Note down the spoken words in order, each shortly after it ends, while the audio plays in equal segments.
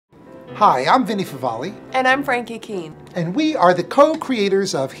Hi, I'm Vinnie Favale. And I'm Frankie Keane. And we are the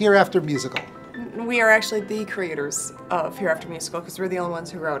co-creators of Hereafter Musical. We are actually the creators of Hereafter Musical because we're the only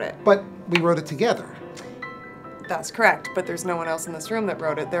ones who wrote it. But we wrote it together. That's correct, but there's no one else in this room that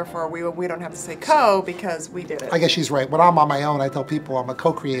wrote it, therefore we don't have to say co because we did it. I guess she's right. When I'm on my own, I tell people I'm a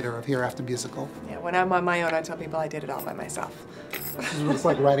co-creator of Hereafter Musical. Yeah, when I'm on my own, I tell people I did it all by myself. It's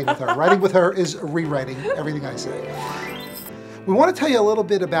like writing with her. Writing with her is rewriting everything I say. We want to tell you a little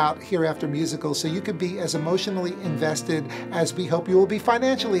bit about Hereafter Musical so you can be as emotionally invested as we hope you will be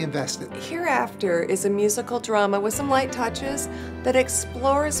financially invested. Hereafter is a musical drama with some light touches that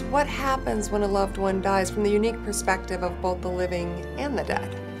explores what happens when a loved one dies from the unique perspective of both the living and the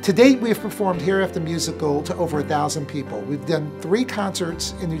dead. To date, we have performed Hereafter Musical to over 1,000 people. We've done 3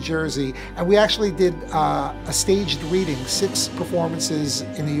 concerts in New Jersey, and we actually did a staged reading, 6 performances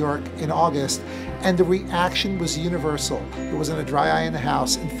in New York in August, and the reaction was universal. There wasn't a dry eye in the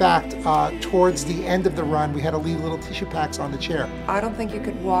house. In fact, towards the end of the run, we had to leave little tissue packs on the chair. I don't think you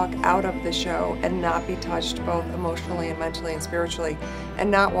could walk out of the show and not be touched both emotionally and mentally and spiritually,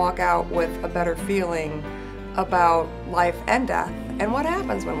 and not walk out with a better feeling about life and death and what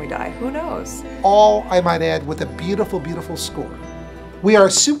happens when we die. Who knows? All, I might add, with a beautiful, beautiful score. We are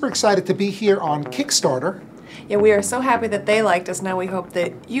super excited to be here on Kickstarter. Yeah, we are so happy that they liked us. Now we hope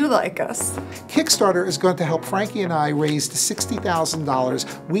that you like us. Kickstarter is going to help Frankie and I raise the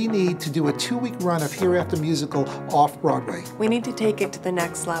 $60,000 we need to do a 2-week run of Hereafter Musical off-Broadway. We need to take it to the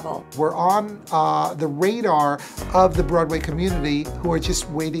next level. We're on the radar of the Broadway community who are just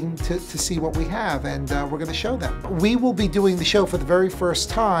waiting to see what we have, and we're going to show them. We will be doing the show for the very first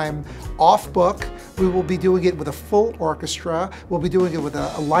time off-book. We will be doing it with a full orchestra. We'll be doing it with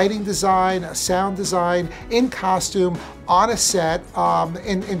a lighting design, a sound design, in costume, on a set,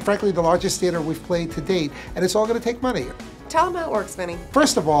 in frankly the largest theater we've played to date, and it's all going to take money. Tell them how it works, Vinnie.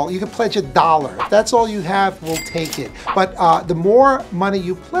 First of all, you can pledge $1. If that's all you have, we'll take it. But the more money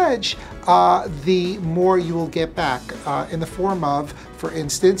you pledge, the more you will get back in the form of, for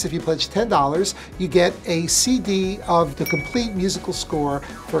instance, if you pledge $10, you get a CD of the complete musical score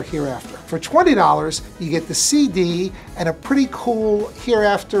for Hereafter. For $20, you get the CD and a pretty cool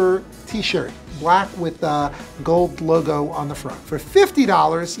Hereafter t-shirt, black with a gold logo on the front. For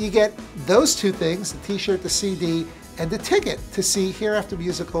 $50, you get those 2 things, the t-shirt, the CD, and the ticket to see Hereafter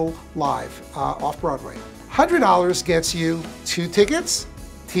Musical live off-Broadway. $100 gets you 2 tickets,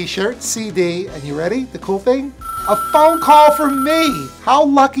 t-shirt, CD, and you ready? The cool thing? A phone call from me! How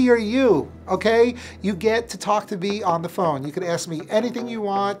lucky are you? Okay? You get to talk to me on the phone. You can ask me anything you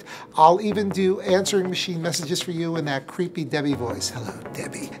want. I'll even do answering machine messages for you in that creepy Debbie voice. Hello,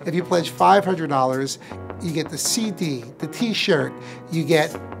 Debbie. If you pledge $500, you get the CD, the t-shirt, you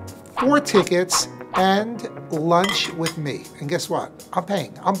get 4 tickets, and lunch with me. And guess what? I'm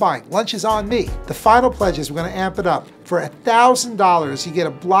paying. I'm buying. Lunch is on me. The final pledges, we're going to amp it up. For $1,000, you get a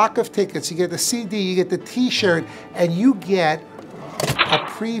block of tickets, you get the CD, you get the t-shirt, and you get a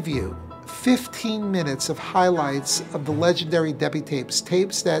preview. 15 minutes of highlights of the legendary Debbie tapes.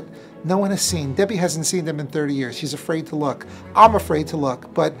 Tapes that no one has seen. Debbie hasn't seen them in 30 years. She's afraid to look. I'm afraid to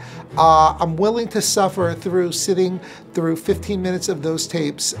look, but I'm willing to suffer through sitting through 15 minutes of those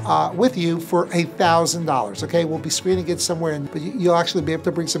tapes with you for $1,000, okay? We'll be screening it somewhere, but you'll actually be able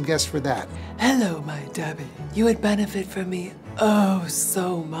to bring some guests for that. Hello, my Debbie. You would benefit from me oh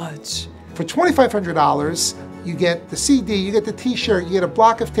so much. For $2,500, you get the CD, you get the t-shirt, you get a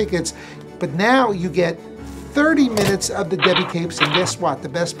block of tickets, but now you get 30 minutes of the Debbie tapes, and guess what? The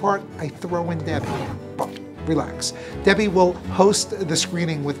best part? I throw in Debbie. Relax. Debbie will host the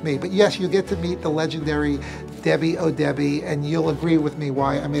screening with me, but yes, you get to meet the legendary Debbie, oh Debbie, and you'll agree with me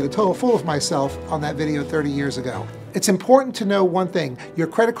why I made a total fool of myself on that video 30 years ago. It's important to know one thing. Your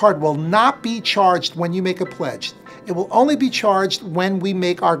credit card will not be charged when you make a pledge. It will only be charged when we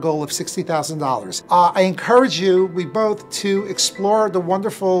make our goal of $60,000. I encourage you, we both, to explore the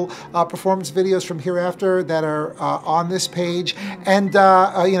wonderful performance videos from Hereafter that are on this page, and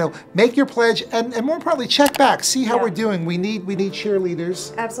you know, make your pledge, and more importantly, check back, see how we're doing. We need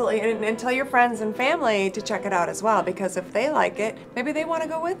cheerleaders. Absolutely, and tell your friends and family to check it out as well, because if they like it, maybe they want to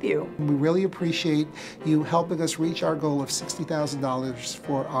go with you. We really appreciate you helping us reach our goal of $60,000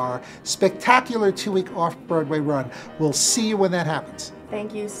 for our spectacular 2-week off-Broadway run. We'll see you when that happens.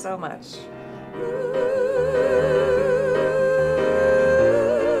 Thank you so much.